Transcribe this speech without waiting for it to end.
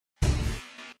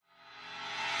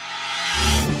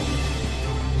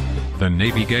The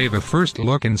Navy gave a first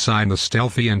look inside the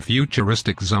stealthy and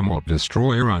futuristic Zumwalt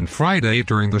destroyer on Friday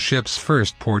during the ship's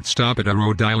first port stop at a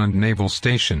Rhode Island naval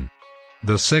station.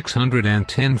 The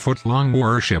 610-foot-long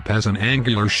warship has an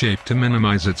angular shape to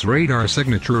minimize its radar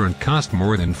signature and cost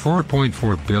more than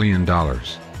 $4.4 billion.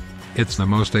 It's the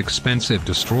most expensive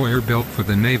destroyer built for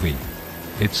the Navy.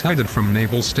 It's headed from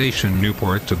Naval Station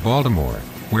Newport to Baltimore,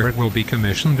 where it will be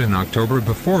commissioned in October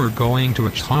before going to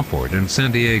its homeport in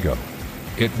San Diego.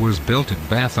 It was built at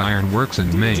Bath Iron Works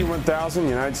in Maine. The 1000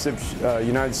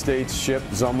 United States ship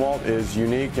Zumwalt is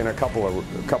unique in a couple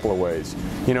of ways.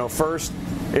 First,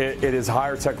 it is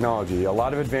higher technology. A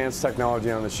lot of advanced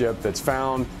technology on the ship that's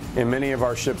found in many of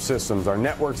our ship systems. Our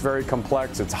network's very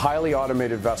complex. It's a highly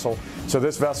automated vessel. So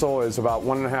this vessel is about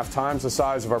 1.5 times the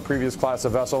size of our previous class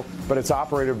of vessel, but it's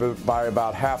operated by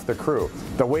about half the crew.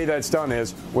 The way that's done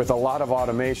is with a lot of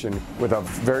automation with a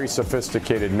very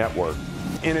sophisticated network.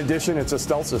 In addition, it's a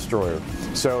stealth destroyer.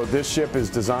 So this ship is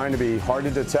designed to be hard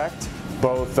to detect,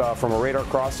 both from a radar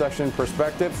cross-section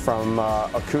perspective, from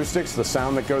acoustics, the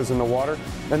sound that goes in the water,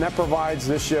 and that provides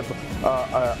this ship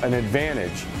an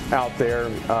advantage out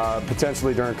there,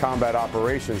 potentially during combat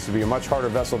operations, to be a much harder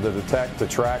vessel to detect, to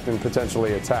track, and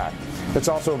potentially attack. It's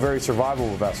also a very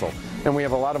survivable vessel, and we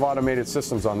have a lot of automated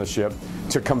systems on the ship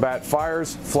to combat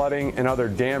fires, flooding, and other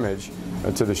damage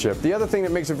to the ship. The other thing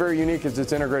that makes it very unique is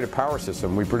its integrated power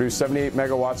system. We produce 78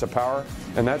 megawatts of power,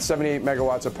 and that 78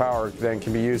 megawatts of power then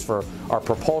can be used for our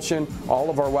propulsion,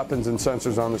 all of our weapons and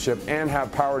sensors on the ship, and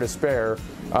have power to spare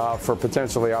for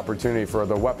potentially opportunity for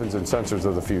the weapons and sensors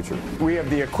of the future. We have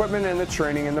the equipment and the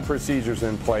training and the procedures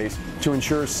in place to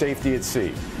ensure safety at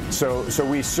sea. So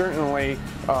we certainly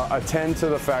attend to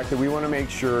the fact that we want to make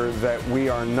sure that we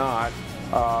are not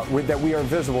that we are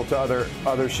visible to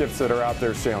other ships that are out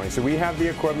there sailing. So we have the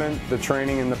equipment, the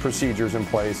training, and the procedures in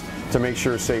place to make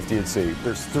sure safety at sea.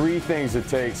 There's 3 things it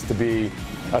takes to be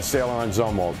a sailor on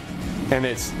Zumwalt, and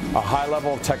it's a high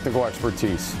level of technical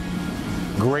expertise,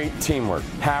 great teamwork,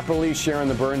 happily sharing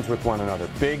the burdens with one another.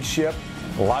 Big ship,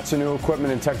 lots of new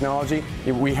equipment and technology.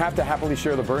 We have to happily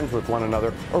share the burdens with one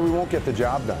another, or we won't get the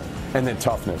job done. And then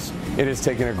toughness. It has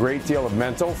taken a great deal of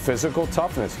mental, physical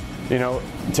toughness,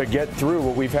 to get through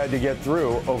what we've had to get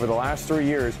through over the last 3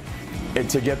 years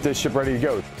to get this ship ready to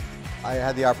go. I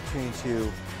had the opportunity to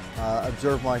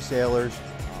observe my sailors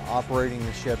operating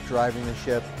the ship, driving the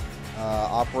ship,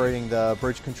 operating the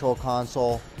bridge control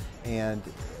console, and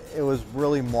it was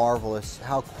really marvelous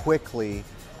how quickly,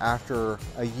 after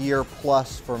a year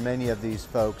plus for many of these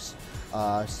folks,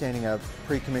 standing a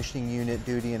pre-commissioning unit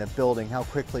duty in a building, how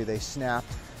quickly they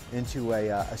snapped into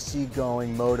a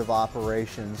seagoing mode of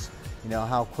operations,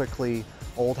 how quickly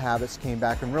old habits came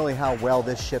back, and really how well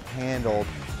this ship handled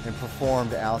and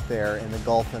performed out there in the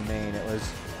Gulf of Maine. It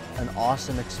was an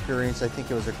awesome experience. I think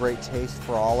it was a great taste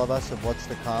for all of us of what's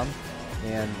to come,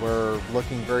 and we're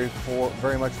looking very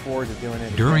much forward to doing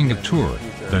it. During the tour,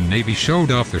 the Navy showed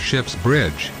off the ship's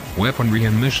bridge, weaponry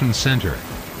and mission center.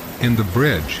 In the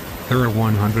bridge, there are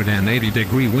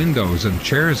 180-degree windows and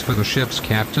chairs for the ship's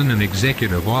captain and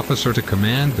executive officer to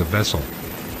command the vessel.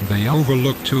 They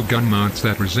overlook 2 gun mounts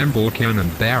that resemble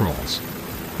cannon barrels.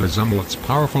 The Zumwalt's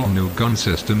powerful new gun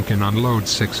system can unload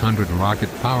 600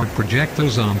 rocket-powered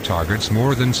projectiles on targets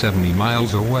more than 70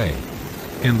 miles away.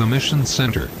 In the mission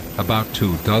center, about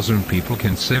 24 people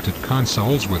can sit at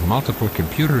consoles with multiple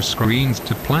computer screens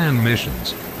to plan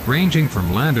missions, ranging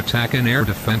from land attack and air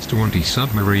defense to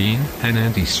anti-submarine and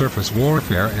anti-surface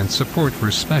warfare and support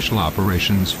for special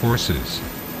operations forces.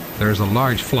 There's a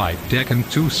large flight deck and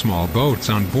 2 small boats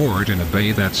on board in a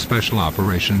bay that special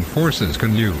operation forces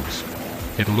can use.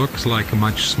 It looks like a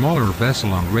much smaller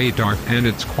vessel on radar, and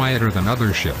it's quieter than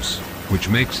other ships, which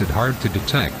makes it hard to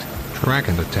detect, track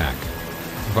and attack.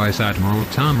 Vice Admiral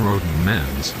Tom Roden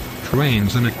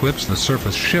trains and equips the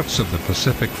surface ships of the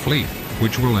Pacific Fleet,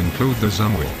 which will include the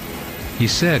Zumwalt. He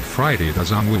said Friday the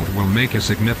Zumwalt will make a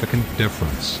significant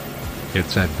difference.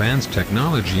 Its advanced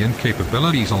technology and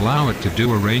capabilities allow it to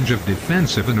do a range of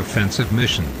defensive and offensive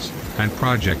missions, and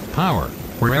project power,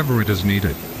 wherever it is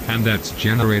needed, and that's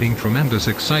generating tremendous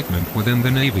excitement within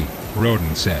the Navy,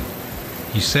 Roden said.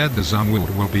 He said the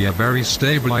Zumwalt will be a very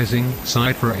stabilizing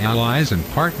site for allies and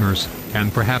partners,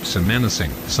 and perhaps a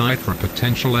menacing site for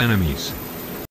potential enemies.